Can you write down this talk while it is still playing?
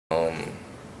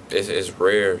it's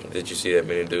rare that you see that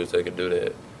many dudes that can do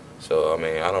that. So, I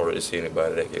mean, I don't really see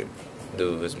anybody that can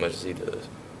do as much as he does.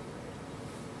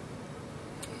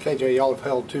 KJ, y'all have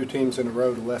held 2 teams in a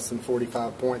row to less than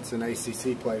 45 points in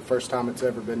ACC play. First time it's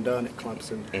ever been done at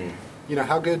Clemson. You know,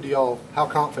 how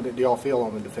confident do y'all feel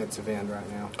on the defensive end right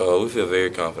now? We feel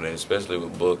very confident, especially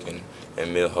with Book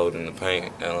and Mill holding the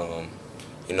paint.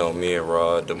 You know, me and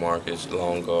Rod, DeMarcus,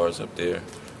 long guards up there.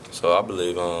 So I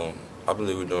believe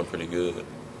we're doing pretty good.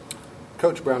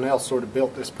 Coach Brownell sort of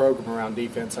built this program around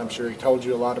defense. I'm sure he told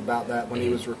you a lot about that when he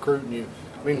was recruiting you.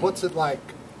 I mean, what's it like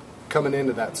coming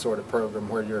into that sort of program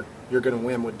where you're going to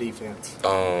win with defense?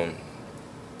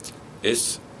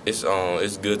 It's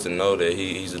good to know that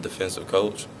he's a defensive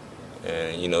coach,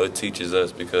 and you know it teaches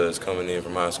us because coming in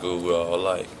from high school we're all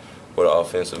like we're the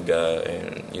offensive guy,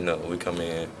 and you know we come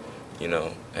in, you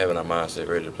know, having our mindset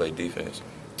ready to play defense.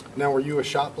 Now, were you a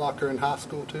shot blocker in high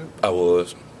school too? I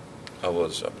was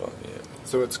a shot blocker, yeah.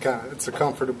 So it's a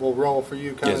comfortable role for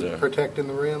you, kind of protecting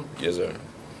the rim. Yes, sir.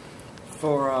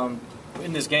 For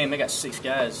in this game, they got 6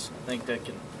 guys, I think, that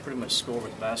can pretty much score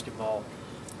with basketball.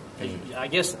 I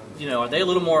guess, you know, are they a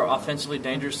little more offensively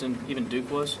dangerous than even Duke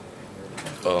was?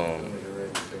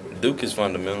 Duke is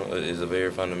a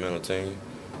very fundamental team,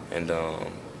 and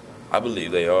I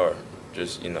believe they are.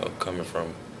 Just, you know, coming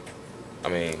from, I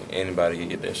mean, anybody can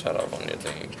get their shot off on their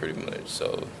team pretty much.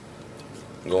 So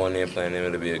going in playing them,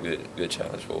 it'll be a good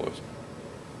challenge for us.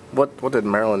 What did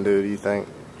Maryland do you think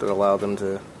that allowed them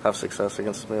to have success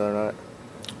against the other night?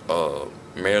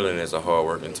 Maryland is a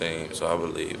hard-working team, so I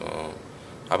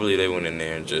believe they went in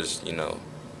there and just, you know,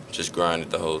 just grinded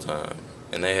the whole time.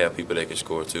 And they have people that can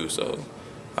score too, so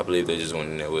I believe they just went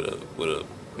in there with a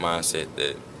mindset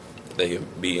that they can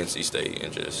beat NC State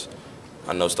and just,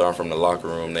 I know starting from the locker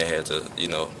room they had to, you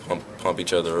know, pump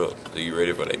each other up to get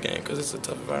ready for that game because it's a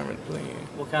tough environment to play in.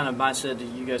 What kind of mindset do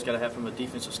you guys got to have from a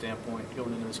defensive standpoint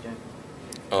going into this game?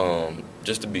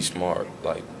 Just to be smart,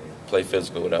 like play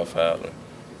physical without fouling,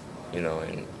 you know,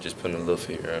 and just putting a little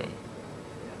fear in them.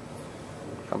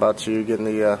 How about you getting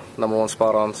the #1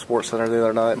 spot on SportsCenter the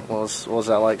other night? What was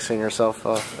that like seeing yourself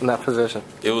in that position?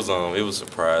 It was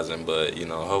surprising, but you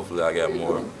know, hopefully I got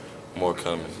more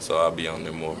coming, so I'll be on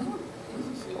there more.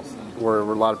 Were a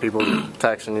lot of people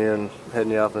texting you and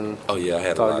hitting you up and oh yeah, I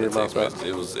had a lot of text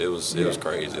messages. It was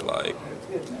crazy. Like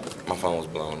my phone was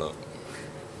blown up.